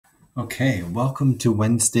Okay, welcome to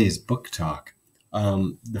Wednesday's book talk.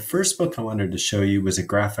 The first book I wanted to show you was a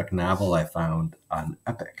graphic novel I found on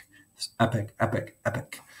Epic. Epic, Epic,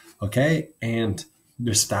 Epic. Okay, and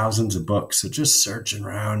there's thousands of books, so just searching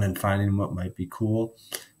around and finding what might be cool.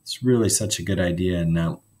 It's really such a good idea.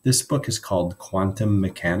 Now, this book is called Quantum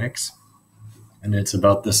Mechanics, and it's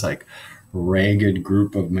about this like ragged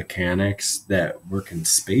group of mechanics that work in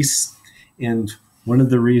space. And one of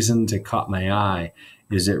the reasons it caught my eye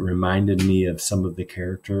is it reminded me of some of the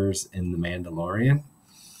characters in The Mandalorian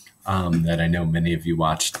that I know many of you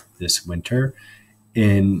watched this winter.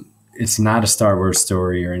 And it's not a Star Wars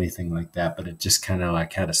story or anything like that, but it just kind of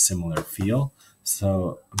like had a similar feel.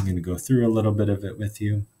 So I'm going to go through a little bit of it with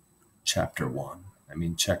you. Chapter 1. I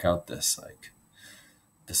mean, check out this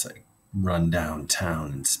run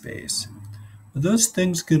downtown in space. Are those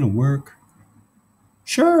things gonna work?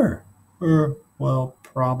 Sure. Or, well,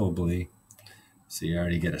 probably. So you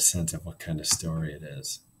already get a sense of what kind of story it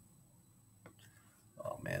is.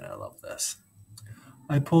 Oh man, I love this.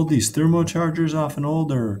 I pulled these thermochargers off an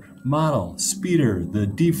older model, speeder, the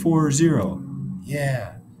D40.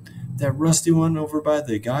 Yeah. That rusty one over by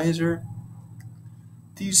the geyser?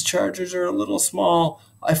 These chargers are a little small.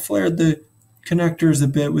 I flared the connectors a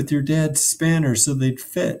bit with your dad's spanner so they'd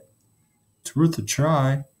fit. It's worth a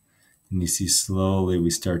try. And you see slowly we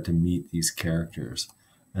start to meet these characters.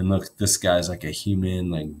 And look, this guy's like a human,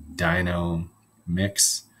 like dino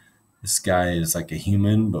mix. This guy is like a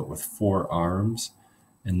human, but with 4 arms.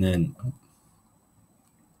 And then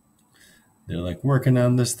they're like working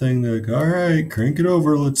on this thing. They're like, all right, crank it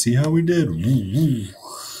over. Let's see how we did.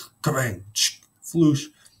 Kabang, floosh.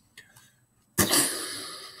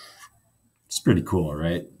 It's pretty cool,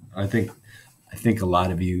 right? I think a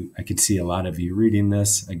lot of you, I could see a lot of you reading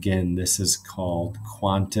this. Again, this is called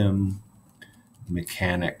Quantum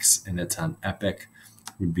Mechanics, and it's on Epic.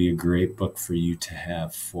 Would be a great book for you to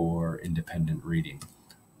have for independent reading.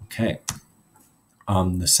 Okay.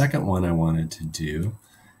 The second one I wanted to do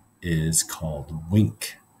is called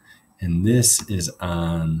Wink, and this is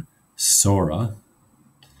on Sora.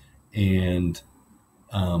 And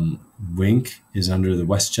Wink is under the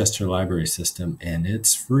Westchester Library System, and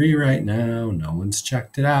it's free right now. No one's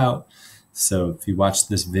checked it out. So if you watch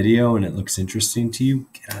this video and it looks interesting to you,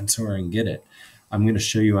 get on Sora and get it. I'm going to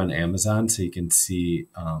show you on Amazon so you can see,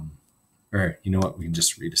 or you know what, we can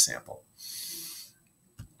just read a sample.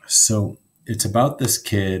 So it's about this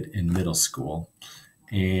kid in middle school,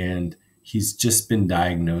 and he's just been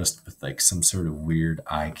diagnosed with like some sort of weird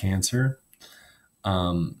eye cancer.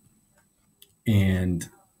 And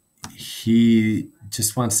he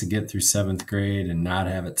just wants to get through 7th grade and not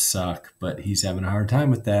have it suck, but he's having a hard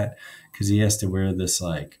time with that because he has to wear this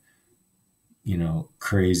like,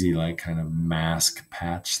 crazy like kind of mask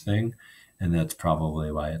patch thing, and that's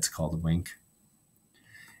probably why it's called Wink.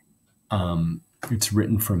 It's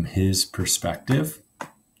written from his perspective,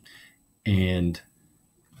 and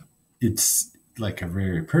it's like a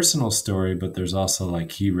very personal story, but there's also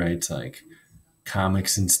like he writes like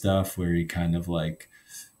comics and stuff where he kind of like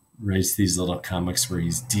writes these little comics where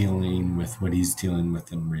he's dealing with what he's dealing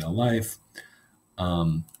with in real life.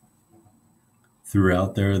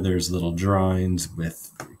 Throughout there's little drawings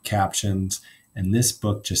with captions, and this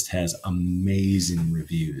book just has amazing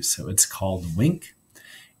reviews. So it's called Wink,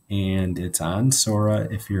 and it's on Sora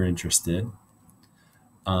if you're interested.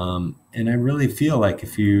 And I really feel like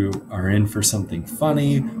if you are in for something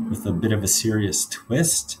funny with a bit of a serious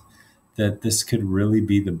twist, that this could really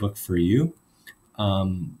be the book for you.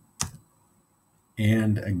 And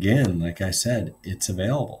again, like I said, it's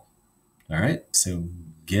available. All right, so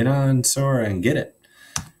get on Sora and get it.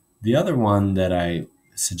 The other one that I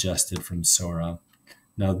suggested from Sora,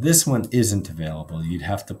 now this one isn't available. You'd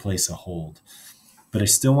have to place a hold. But I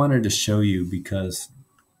still wanted to show you because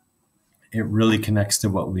it really connects to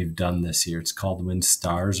what we've done this year. It's called When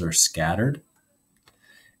Stars Are Scattered.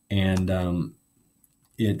 And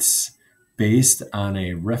it's based on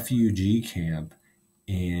a refugee camp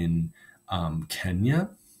in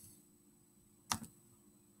Kenya.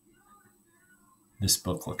 This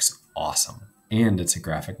book looks awesome. And it's a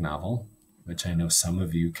graphic novel, which I know some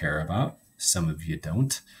of you care about. Some of you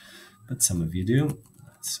don't, but some of you do.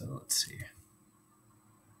 So let's see.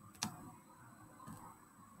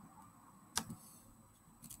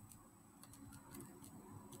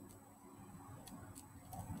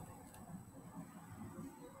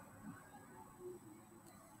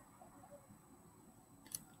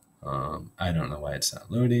 I don't know why it's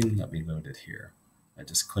not loading. Let me load it here. I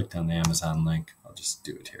just clicked on the Amazon link. I'll just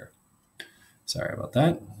do it here. Sorry about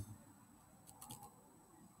that.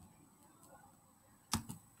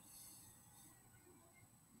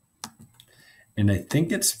 And I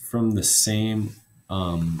think it's from the same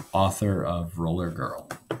author of Roller Girl.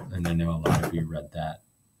 And I know a lot of you read that.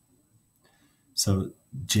 So,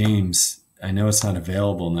 James, I know it's not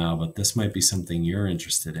available now, but this might be something you're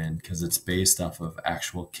interested in because it's based off of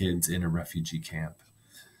actual kids in a refugee camp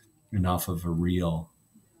and off of a real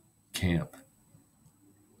camp.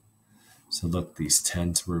 So, look, these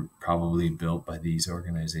tents were probably built by these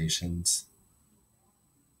organizations.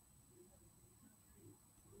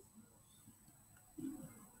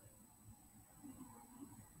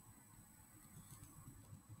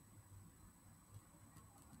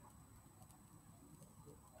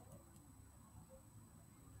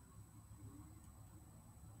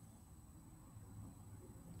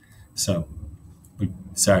 So,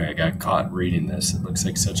 sorry, I got caught reading this. It looks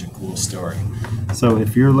like such a cool story. So,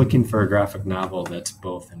 if you're looking for a graphic novel that's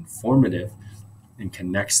both informative and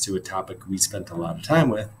connects to a topic we spent a lot of time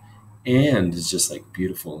with and is just like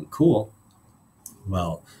beautiful and cool,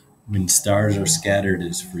 well, When Stars Are Scattered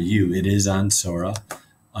is for you. It is on Sora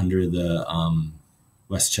under the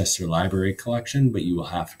Westchester Library collection, but you will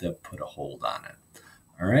have to put a hold on it.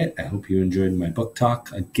 All right. I hope you enjoyed my book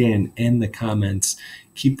talk. Again, in the comments,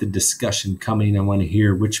 keep the discussion coming. I want to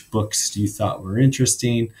hear which books you thought were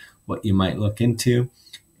interesting, what you might look into.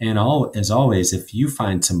 And as always, if you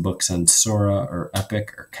find some books on Sora or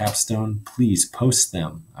Epic or Capstone, please post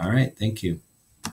them. All right. Thank you.